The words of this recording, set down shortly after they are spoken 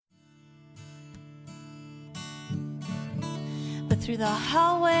through the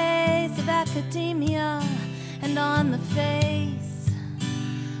hallways of academia and on the face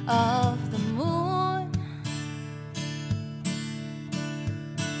of the moon.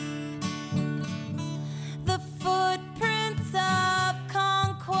 The footprints of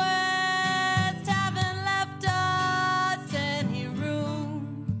conquest haven't left us any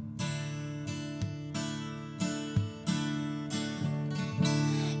room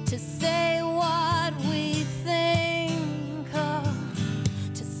to say what we think,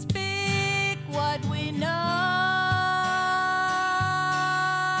 to speak what we know.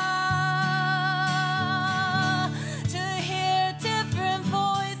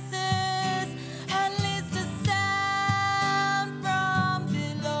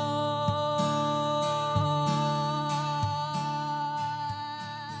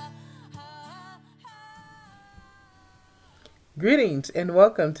 Greetings and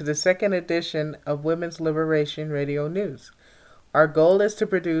welcome to the second edition of Women's Liberation Radio News. Our goal is to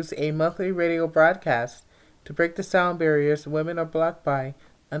produce a monthly radio broadcast to break the sound barriers women are blocked by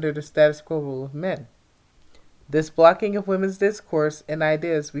under the status quo rule of men. This blocking of women's discourse and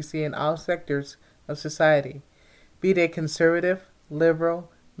ideas we see in all sectors of society, be they conservative, liberal,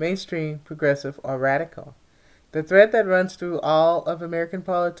 mainstream, progressive, or radical. The thread that runs through all of American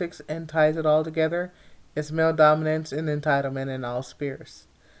politics and ties it all together is male dominance and entitlement in all spheres.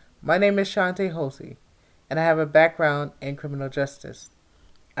 My name is Shante Hosey, and I have a background in criminal justice.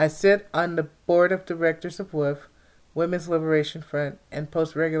 I sit on the board of directors of WOOF, Women's Liberation Front, and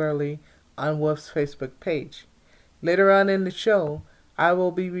post regularly on WOOF's Facebook page. Later on in the show, I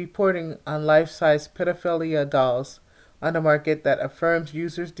will be reporting on life-size pedophilia dolls on the market that affirms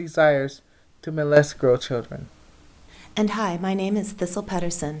users' desires to molest girl children. And hi, my name is Thistle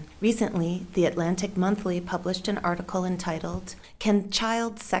Pedersen. Recently, The Atlantic Monthly published an article entitled, "Can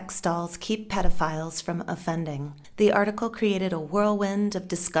Child Sex Dolls Keep Pedophiles from Offending?" The article created a whirlwind of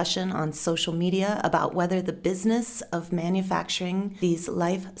discussion on social media about whether the business of manufacturing these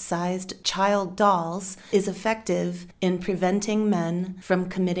life-sized child dolls is effective in preventing men from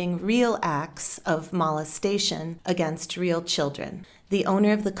committing real acts of molestation against real children. The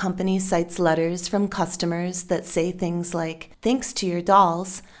owner of the company cites letters from customers that say things like, "Thanks to your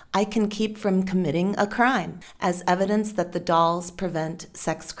dolls, I can keep from committing a crime," as evidence that the dolls prevent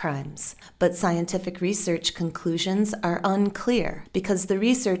sex crimes. But scientific research conclusions are unclear because the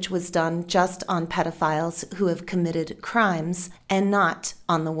research was done just on pedophiles who have committed crimes and not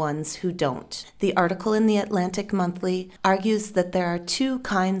on the ones who don't. The article in the Atlantic Monthly argues that there are two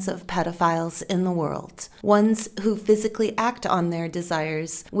kinds of pedophiles in the world: ones who physically act on their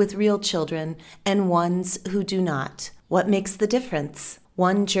desires with real children and ones who do not. What makes the difference?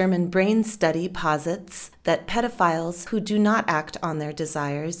 One German brain study posits that pedophiles who do not act on their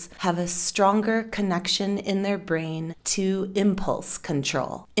desires have a stronger connection in their brain to impulse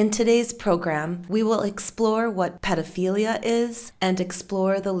control. In today's program, we will explore what pedophilia is and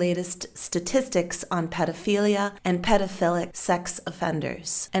explore the latest statistics on pedophilia and pedophilic sex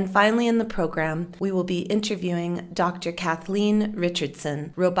offenders. And finally in the program, we will be interviewing Dr. Kathleen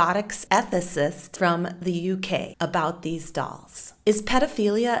Richardson, robotics ethicist from the UK, about these dolls. Is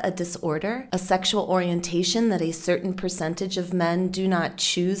pedophilia a disorder, a sexual orientation that a certain percentage of men do not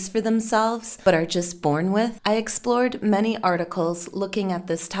choose for themselves, but are just born with? I explored many articles looking at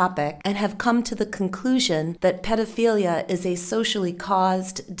this topic and have come to the conclusion that pedophilia is a socially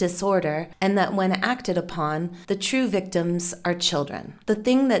caused disorder and that when acted upon, the true victims are children. The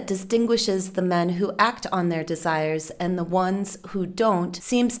thing that distinguishes the men who act on their desires and the ones who don't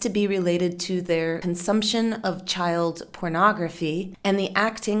seems to be related to their consumption of child pornography and the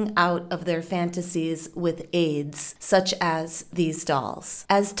acting out of their fantasies with aids, such as these dolls.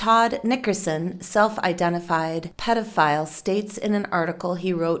 As Todd Nickerson, self-identified pedophile, states in an article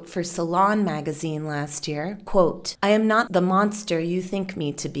he wrote for Salon magazine last year, quote, "I am not the monster you think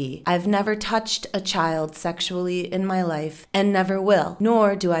me to be. I've never touched a child sexually in my life and never will,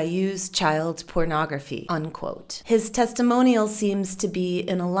 nor do I use child pornography," unquote. His testimonial seems to be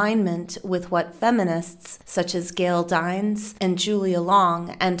in alignment with what feminists such as Gail Dines and Julia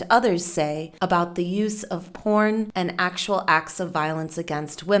Long and others say about the use of porn and actual acts of violence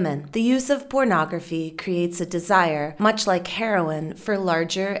against women. The use of pornography creates a desire, much like heroin, for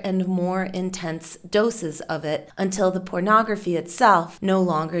larger and more intense doses of it until the pornography itself no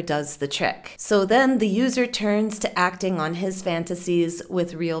longer does the trick. So then the user turns to acting on his fantasies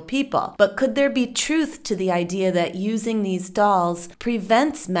with real people. But could there be truth to the idea that using these dolls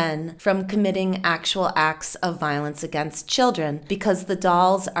prevents men from committing actual acts of violence against children because the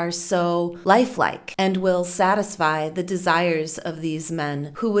dolls are so lifelike and will satisfy the desires of these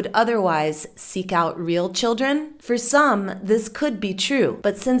men who would otherwise seek out real children? For some, this could be true,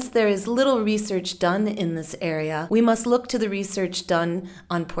 but since there is little research done in this area, we must look to the research done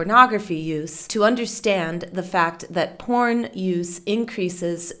on pornography use to understand the fact that porn use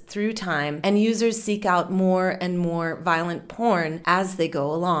increases through time and users seek out more and more violent porn as they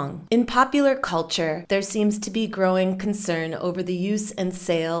go along. In popular culture, there seems to be growing concern over the use and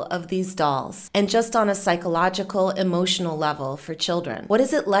sale of these dolls, and just on a psychological, emotional level for children. What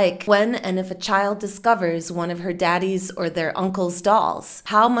is it like when and if a child discovers one of her daddy's or their uncle's dolls?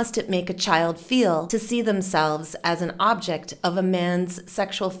 How must it make a child feel to see themselves as an object of a man's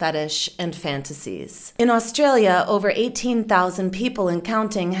sexual fetish and fantasies? In Australia, over 18,000 people and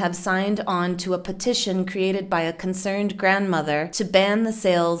counting have signed on to a petition created by a concerned grandmother to ban the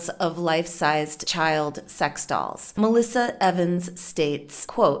sales of life-sized child sex dolls. Melissa Evans states,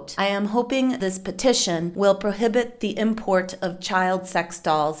 quote, "I am hoping this petition will prohibit the import of child sex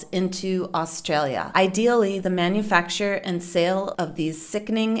dolls into Australia. Ideally, the manufacture and sale of these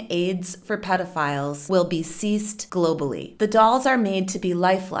sickening aids for pedophiles will be ceased globally. The dolls are made to be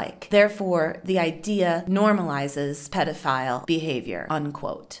lifelike. Therefore, the idea normalizes pedophile behavior,"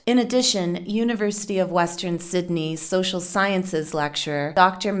 unquote. In addition, University of Western Sydney social sciences lecturer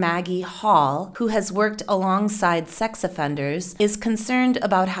Dr. Maggie Hall, who has worked alongside sex offenders, is concerned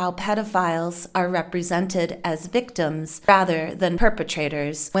about how pedophiles are represented as victims rather than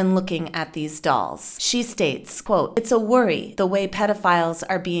perpetrators when looking at these dolls. She states, quote, "It's a worry the way pedophiles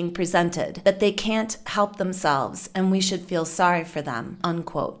are being presented, that they can't help themselves and we should feel sorry for them,"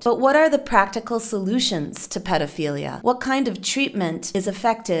 unquote. But what are the practical solutions to pedophilia? What kind of treatment is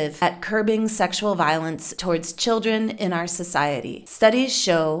effective at curbing sexual violence towards children in our society? Studies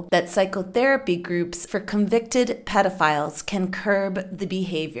show that psychotherapy groups for convicted pedophiles can curb the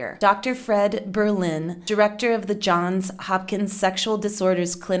behavior. Dr. Fred Berlin, director of the Johns Hopkins Sexual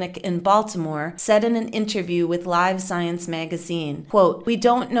Disorders Clinic in Baltimore, said in an interview with Live Science magazine, quote, "We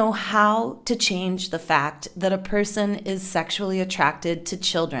don't know how to change the fact that a person is sexually attracted to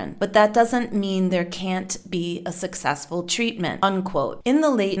children, but that doesn't mean there can't be a successful treatment," unquote. In the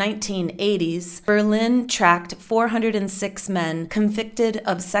late 1980s, Berlin tracked 406 men convicted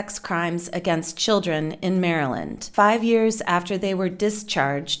of sex crimes against children in Maryland. 5 years after they were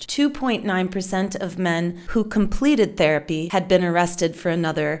discharged, 2.9% of men who completed therapy had been arrested for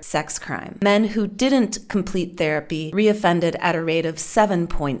another sex crime. Men who didn't complete therapy reoffended at a rate of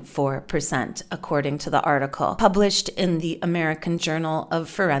 7.4%, according to the article published in the American Journal of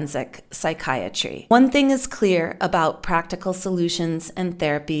Forensic Psychiatry. One thing is clear about practical solutions and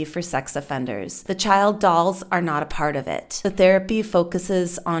therapy for sex offenders. The child dolls are not a part of it. The therapy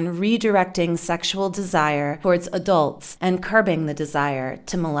focuses on redirecting sexual desire towards adults and curbing the desire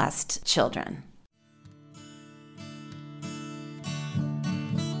to molest children.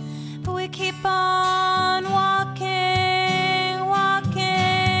 We keep on walking,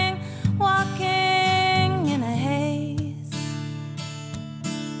 walking, walking in a haze,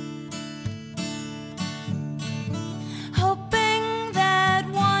 hoping that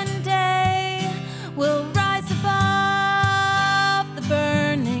one day we'll rise above the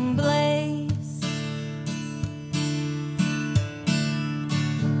burning blaze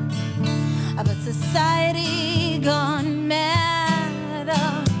of a society gone mad.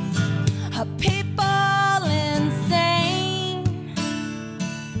 People insane.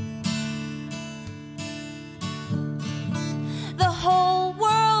 The whole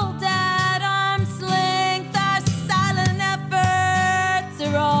world at arm's length. Our silent efforts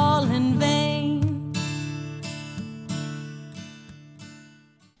are all in vain.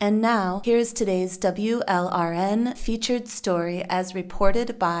 And now, here's today's WLRN featured story as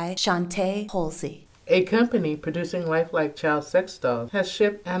reported by Shantae Holsey. A company producing lifelike child sex dolls has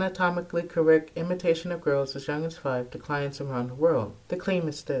shipped anatomically correct imitation of girls as young as 5 to clients around the world. The claim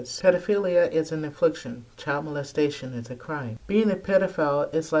is this: pedophilia is an affliction. Child molestation is a crime. Being a pedophile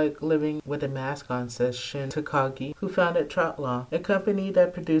is like living with a mask on, says Shin Takagi, who founded Trotlaw, a company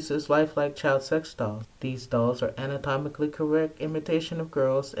that produces lifelike child sex dolls. These dolls are anatomically correct imitation of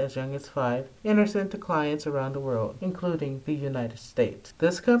girls as young as 5 and are sent to clients around the world, including the United States.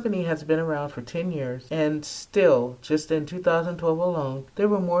 This company has been around for 10 years, and still, just in 2012 alone, there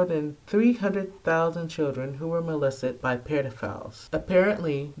were more than 300,000 children who were molested by pedophiles.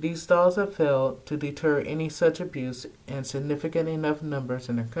 Apparently, these dolls have failed to deter any such abuse in significant enough numbers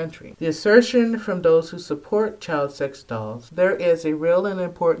in the country. The assertion from those who support child sex dolls: there is a real and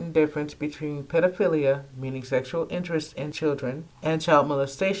important difference between pedophilia, meaning sexual interest in children, and child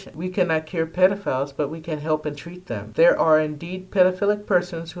molestation. We cannot cure pedophiles, but we can help and treat them. There are indeed pedophilic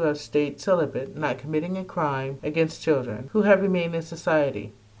persons who have stayed celibate, not committed committing a crime against children who have remained in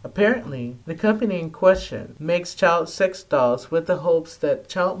society. Apparently, the company in question makes child sex dolls with the hopes that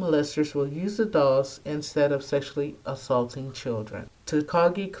child molesters will use the dolls instead of sexually assaulting children.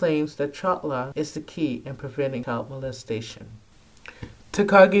 Takagi claims that Chotla is the key in preventing child molestation.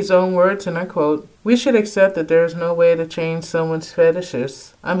 Takagi's own words, and I quote, "We should accept that there is no way to change someone's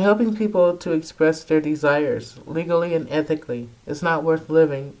fetishes. I'm helping people to express their desires, legally and ethically. It's not worth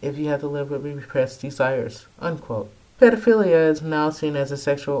living if you have to live with repressed desires." Unquote. Pedophilia is now seen as a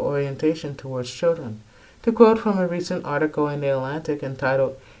sexual orientation towards children. To quote from a recent article in The Atlantic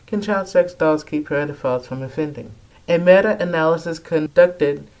entitled, "Can Child Sex Dolls Keep Pedophiles from Offending?" A meta-analysis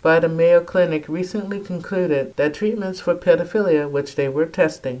conducted by the Mayo Clinic recently concluded that treatments for pedophilia, which they were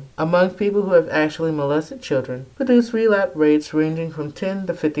testing, among people who have actually molested children, produce relapse rates ranging from 10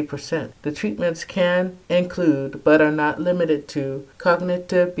 to 50%. The treatments can include, but are not limited to,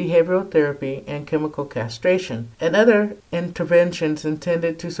 cognitive behavioral therapy and chemical castration, and other interventions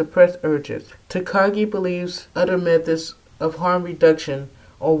intended to suppress urges. Takagi believes other methods of harm reduction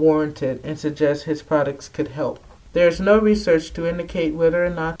are warranted and suggests his products could help. There is no research to indicate whether or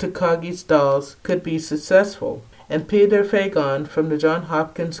not Takagi's dolls could be successful, and Peter Fagon from the Johns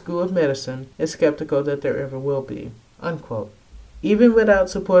Hopkins School of Medicine is skeptical that there ever will be." Unquote. Even without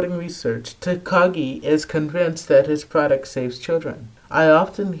supporting research, Takagi is convinced that his product saves children. "I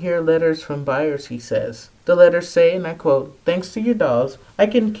often hear letters from buyers," he says. The letters say, and I quote, "Thanks to your dolls, I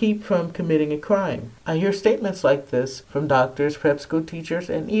can keep from committing a crime." I hear statements like this from doctors, prep school teachers,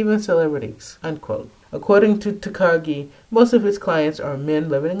 and even celebrities. Unquote. According to Takagi, most of his clients are men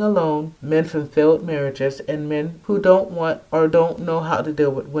living alone, men from failed marriages, and men who don't want or don't know how to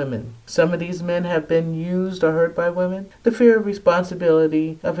deal with women. Some of these men have been used or hurt by women. The fear of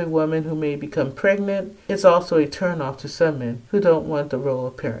responsibility of a woman who may become pregnant is also a turnoff to some men who don't want the role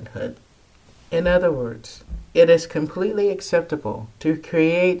of parenthood. In other words, it is completely acceptable to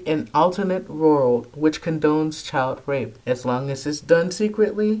create an alternate world which condones child rape, as long as it's done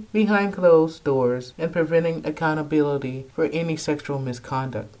secretly, behind closed doors, and preventing accountability for any sexual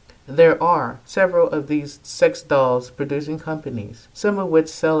misconduct. There are several of these sex dolls producing companies, some of which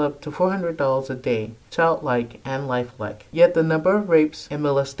sell up to $400 a day, childlike and lifelike. Yet the number of rapes and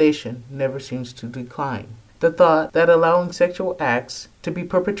molestation never seems to decline. The thought that allowing sexual acts to be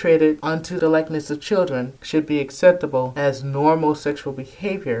perpetrated onto the likeness of children should be acceptable as normal sexual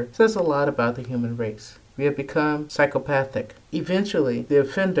behavior says a lot about the human race. We have become psychopathic. Eventually, the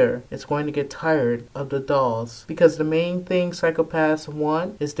offender is going to get tired of the dolls because the main thing psychopaths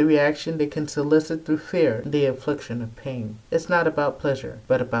want is the reaction they can solicit through fear and the infliction of pain. It's not about pleasure,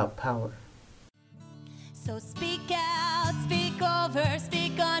 but about power. So speak out, speak over,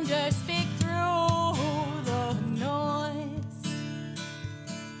 speak under, speak through the noise.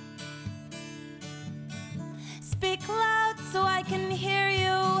 Speak loud so I can hear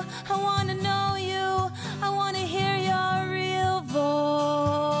you. I want to know you. I want to hear your real voice.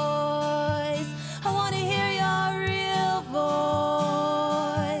 I want to hear your real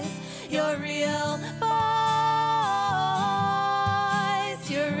voice. Your real voice.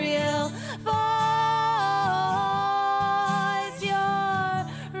 Your real voice. Your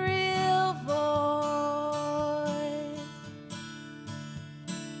real voice.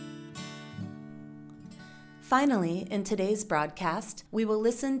 Finally, in today's broadcast, we will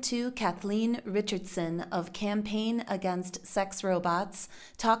listen to Kathleen Richardson of Campaign Against Sex Robots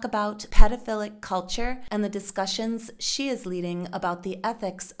talk about pedophilic culture and the discussions she is leading about the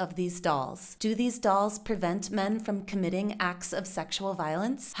ethics of these dolls. Do these dolls prevent men from committing acts of sexual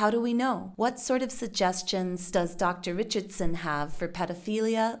violence? How do we know? What sort of suggestions does Dr. Richardson have for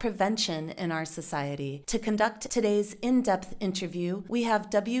pedophilia prevention in our society? To conduct today's in-depth interview, we have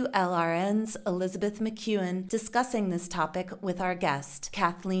WLRN's Elizabeth McEwen discussing this topic with our guest,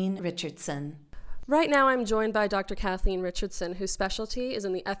 Kathleen Richardson. Right now I'm joined by Dr. Kathleen Richardson, whose specialty is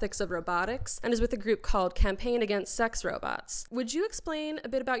in the ethics of robotics and is with a group called Campaign Against Sex Robots. Would you explain a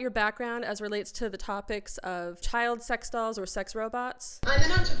bit about your background as relates to the topics of child sex dolls or sex robots? I'm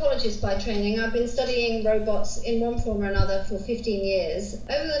an anthropologist by training. I've been studying robots in one form or another for 15 years.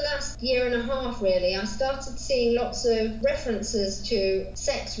 Over the last year and a half, really, I started seeing lots of references to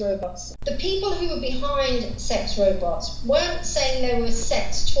sex robots. The people who were behind sex robots weren't saying they were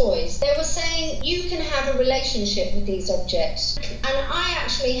sex toys. They were saying you can have a relationship with these objects. And I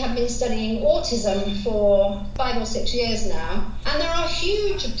actually have been studying autism for 5 or 6 years now, and there are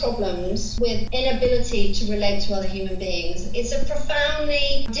huge problems with inability to relate to other human beings. It's a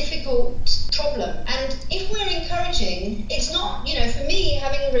profoundly difficult problem. And if we're encouraging, it's not, for me,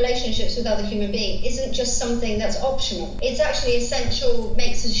 having relationships with other human beings isn't just something that's optional. It's actually essential,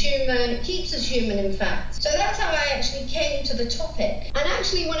 makes us human, keeps us human, in fact. So that's how I actually came to the topic. And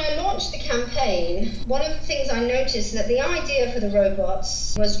actually, when I launched the campaign, one of the things I noticed that the idea for the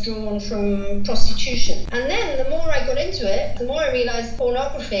robots was drawn from prostitution. And then the more I got into it, the more I realized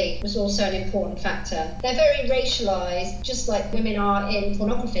pornography was also an important factor. They're very racialized, just like women are in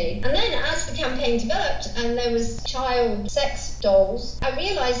pornography. And then as the campaign developed and there was child sex dolls, I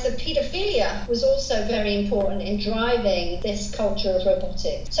realized that pedophilia was also very important in driving this culture of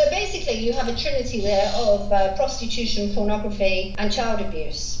robotics. So basically you have a trinity there of prostitution, pornography, and child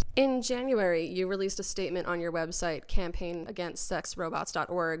abuse. In January, you released a statement on your website,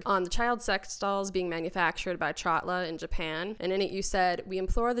 campaignagainstsexrobots.org, on the child sex dolls being manufactured by Chotla in Japan. And in it you said, "We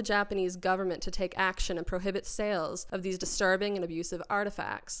implore the Japanese government to take action and prohibit sales of these disturbing and abusive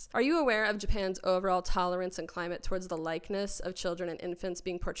artifacts." Are you aware of Japan's overall tolerance and climate towards the likeness of children and infants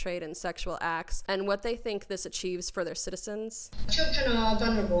being portrayed in sexual acts, and what they think this achieves for their citizens? Children are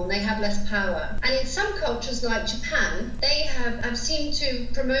vulnerable and they have less power. And in some cultures like Japan, they have seemed to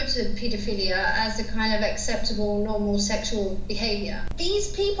promote pedophilia as a kind of acceptable, normal sexual behavior.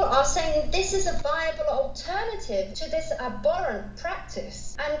 These people are saying this is a viable alternative to this abhorrent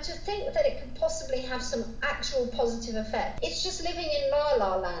practice, and to think that it could possibly have some actual positive effect. It's just living in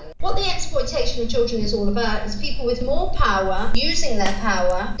la-la land. What the exploitation of children is all about is people with more power using their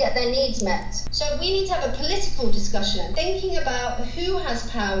power get their needs met. So we need to have a political discussion, thinking about who has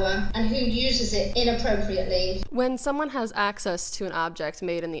power and who uses it inappropriately. When someone has access to an object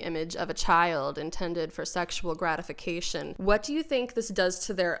made in the image of a child intended for sexual gratification, what do you think this does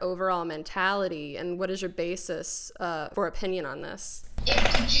to their overall mentality, and what is your basis for opinion on this? It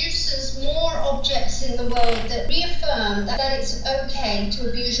produces more objects in the world that reaffirm that it's okay to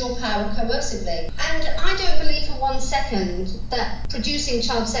abuse your power coercively. And I don't believe for 1 second that producing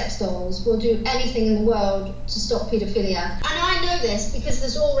child sex dolls will do anything in the world to stop paedophilia. And I know this because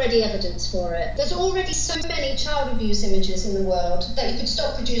there's already evidence for it. There's already so many child abuse images in the world that you could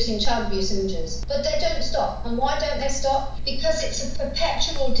stop producing child abuse images. But they don't stop. And why don't they stop? Because it's a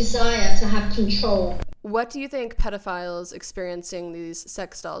perpetual desire to have control. What do you think pedophiles experiencing these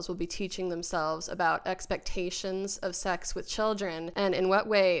sex dolls will be teaching themselves about expectations of sex with children, and in what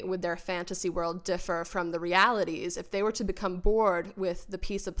way would their fantasy world differ from the realities if they were to become bored with the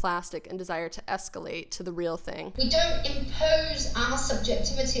piece of plastic and desire to escalate to the real thing? We don't impose our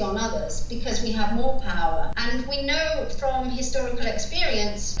subjectivity on others because we have more power, and we know from historical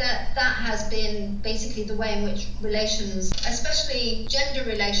experience that that has been basically the way in which relations, especially gender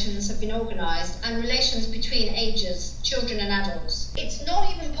relations, have been organized, and relations between ages, children and adults. It's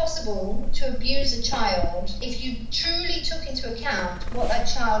not even possible to abuse a child if you truly took into account what that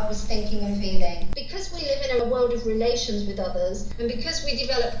child was thinking and feeling. Because we live in a world of relations with others, and because we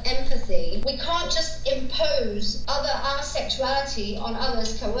develop empathy, we can't just impose our sexuality on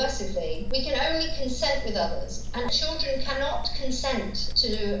others coercively. We can only consent with others, and children cannot consent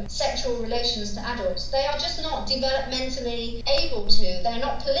to sexual relations to adults. They are just not developmentally able to. They're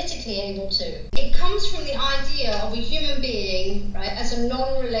not politically able to. It comes from the idea of a human being, right, as a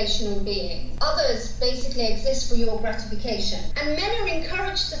non-relational being. Others basically exist for your gratification. And men are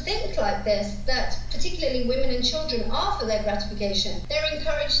encouraged to think like this, that particularly women and children are for their gratification. They're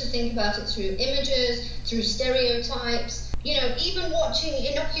encouraged to think about it through images, through stereotypes. Even watching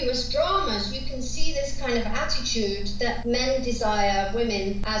innocuous dramas, you can see this kind of attitude that men desire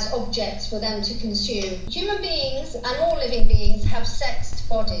women as objects for them to consume. Human beings and all living beings have sexed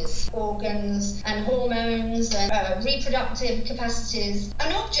bodies, organs and hormones and reproductive capacities.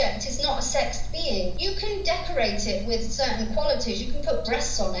 An object is not a sexed being. You can decorate it with certain qualities. You can put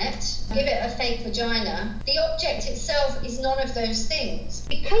breasts on it, give it a fake vagina. The object itself is none of those things.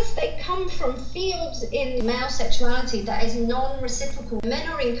 Because they come from fields in male sexuality that is non-reciprocal, men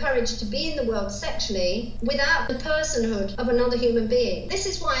are encouraged to be in the world sexually without the personhood of another human being. This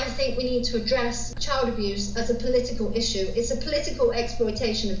is why I think we need to address child abuse as a political issue. It's a political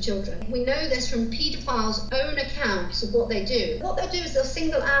exploitation of children. We know this from paedophiles' own accounts of what they do. What they'll do is they'll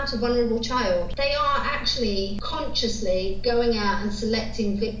single out a vulnerable child. They are actually consciously going out and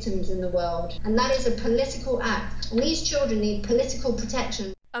selecting victims in the world, and that is a political act, and these children need political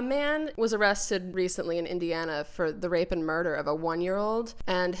protection. A man was arrested recently in Indiana for the rape and murder of a 1-year-old,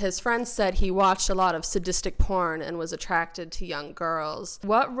 and his friends said he watched a lot of sadistic porn and was attracted to young girls.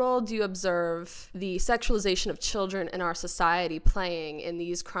 What role do you observe the sexualization of children in our society playing in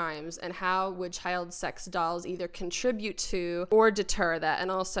these crimes, and how would child sex dolls either contribute to or deter that? And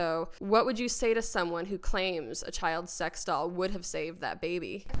also, what would you say to someone who claims a child sex doll would have saved that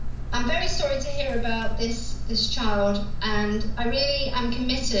baby? I'm very sorry to hear about this child, and I really am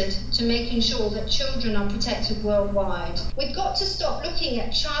committed to making sure that children are protected worldwide. We've got to stop looking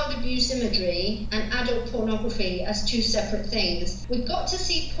at child abuse imagery and adult pornography as two separate things. We've got to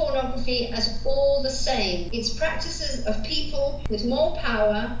see pornography as all the same. It's practices of people with more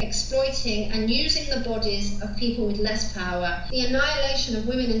power exploiting and using the bodies of people with less power. The annihilation of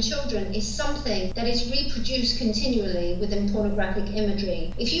women and children is something that is reproduced continually within pornographic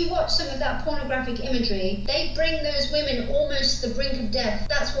imagery. If you watch some of that pornographic imagery, they bring those women almost to the brink of death.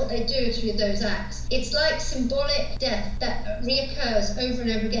 That's what they do through those acts. It's like symbolic death that reoccurs over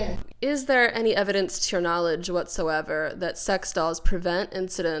and over again. Is there any evidence to your knowledge whatsoever that sex dolls prevent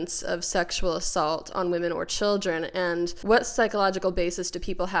incidents of sexual assault on women or children? And what psychological basis do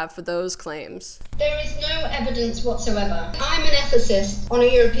people have for those claims? There is no evidence whatsoever. I'm an ethicist on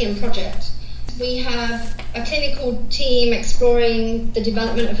a European project. We have a clinical team exploring the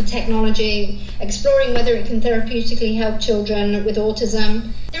development of a technology, exploring whether it can therapeutically help children with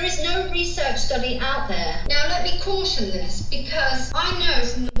autism. There is no research study out there. Now, let me caution this, because I know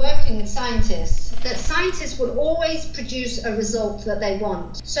from working with scientists that scientists will always produce a result that they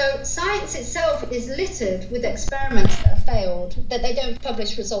want. So science itself is littered with experiments that have failed, that they don't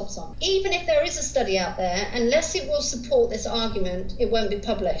publish results on. Even if there is a study out there, unless it will support this argument, it won't be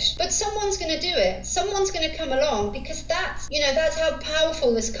published. But someone's going to do it. Someone's going to come along, because that's how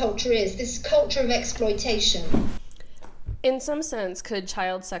powerful this culture is, this culture of exploitation. In some sense, could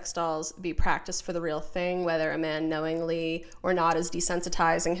child sex dolls be practiced for the real thing, whether a man knowingly or not is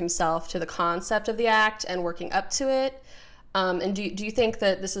desensitizing himself to the concept of the act and working up to it? And do you think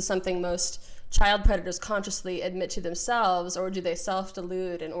that this is something most child predators consciously admit to themselves, or do they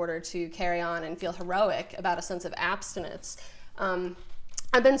self-delude in order to carry on and feel heroic about a sense of abstinence?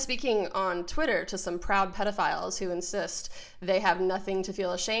 I've been speaking on Twitter to some proud pedophiles who insist they have nothing to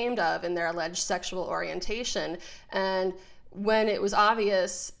feel ashamed of in their alleged sexual orientation. And when it was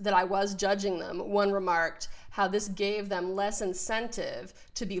obvious that I was judging them, one remarked how this gave them less incentive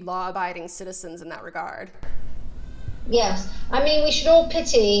to be law-abiding citizens in that regard. Yes, I mean, we should all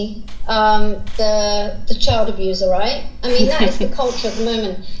pity the child abuser, right? I mean, that is the culture at the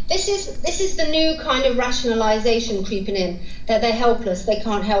moment. This is the new kind of rationalization creeping in, that they're helpless, they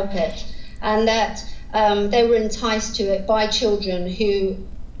can't help it, and that they were enticed to it by children who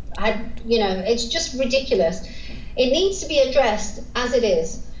had, it's just ridiculous. It needs to be addressed as it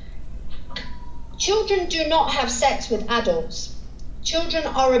is. Children do not have sex with adults. Children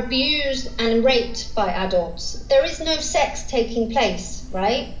are abused and raped by adults. There is no sex taking place,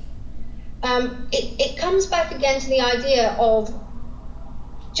 right? It comes back again to the idea of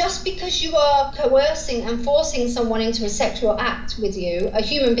just because you are coercing and forcing someone into a sexual act with you, a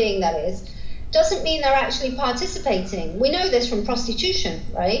human being that is, doesn't mean they're actually participating. We know this from prostitution,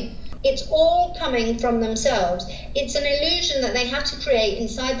 right? It's all coming from themselves. It's an illusion that they have to create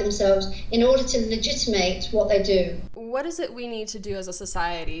inside themselves in order to legitimate what they do. What is it we need to do as a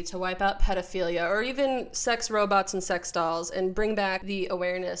society to wipe out pedophilia or even sex robots and sex dolls and bring back the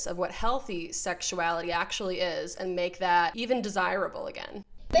awareness of what healthy sexuality actually is and make that even desirable again?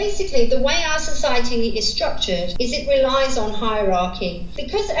 Basically, the way our society is structured is it relies on hierarchy.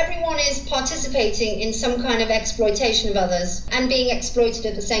 Because everyone is participating in some kind of exploitation of others and being exploited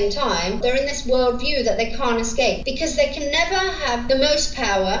at the same time, they're in this worldview that they can't escape, because they can never have the most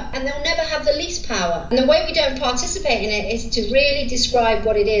power and they'll never have the least power. And the way we don't participate in it is to really describe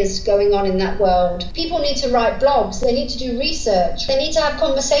what it is going on in that world. People need to write blogs, they need to do research, they need to have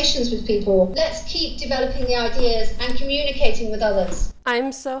conversations with people. Let's keep developing the ideas and communicating with others.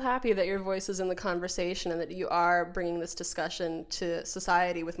 I'm so happy that your voice is in the conversation and that you are bringing this discussion to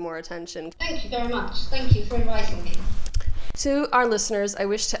society with more attention. Thank you very much. Thank you for inviting me. To our listeners, I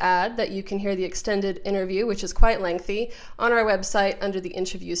wish to add that you can hear the extended interview, which is quite lengthy, on our website under the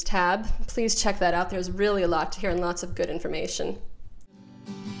Interviews tab. Please check that out. There's really a lot to hear and lots of good information.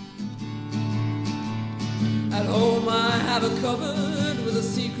 At home I have a cupboard with a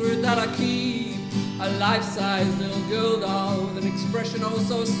secret that I keep. A life-size little girl doll with an expression oh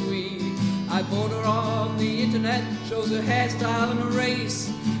so sweet. I bought her on the internet, shows her hairstyle and a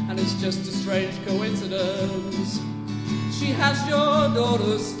race, and it's just a strange coincidence. She has your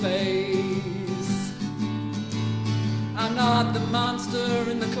daughter's face. I'm not the monster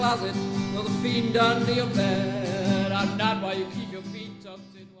in the closet, nor the fiend under your bed. I'm not why you keep your feet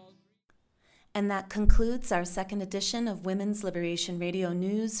tucked in while... And that concludes our second edition of Women's Liberation Radio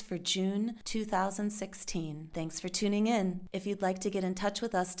News for June 2016. Thanks for tuning in. If you'd like to get in touch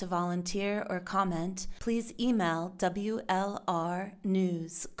with us to volunteer or comment, please email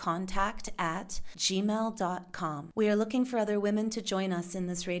WLRnewscontact@gmail.com. We are looking for other women to join us in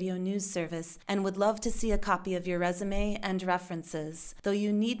this radio news service and would love to see a copy of your resume and references, though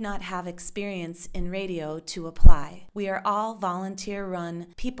you need not have experience in radio to apply. We are all volunteer-run,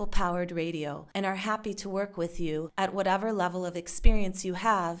 people-powered radio and are happy to work with you at whatever level of experience you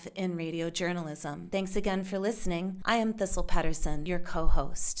have in radio journalism. Thanks again for listening. I am Thistle Pedersen, your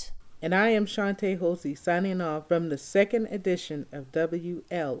co-host. And I am Shantae Hosey, signing off from the second edition of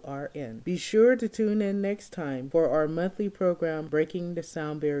WLRN. Be sure to tune in next time for our monthly program, Breaking the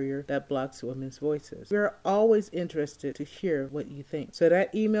Sound Barrier That Blocks Women's Voices. We are always interested to hear what you think. So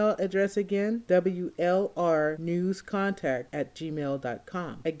that email address again,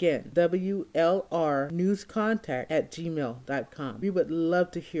 WLRnewscontact@gmail.com. Again, WLRnewscontact@gmail.com. We would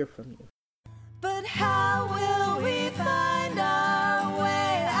love to hear from you. But how will we find our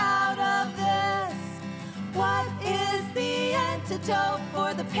way out of this? What is the antidote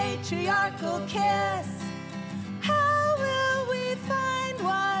for the patriarchal kiss? How will we find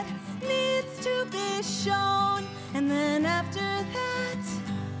what needs to be shown? And then after that,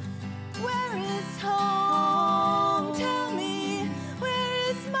 where is home? Tell me,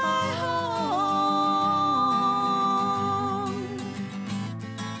 where is my home?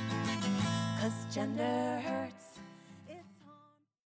 'Cause gender hurts.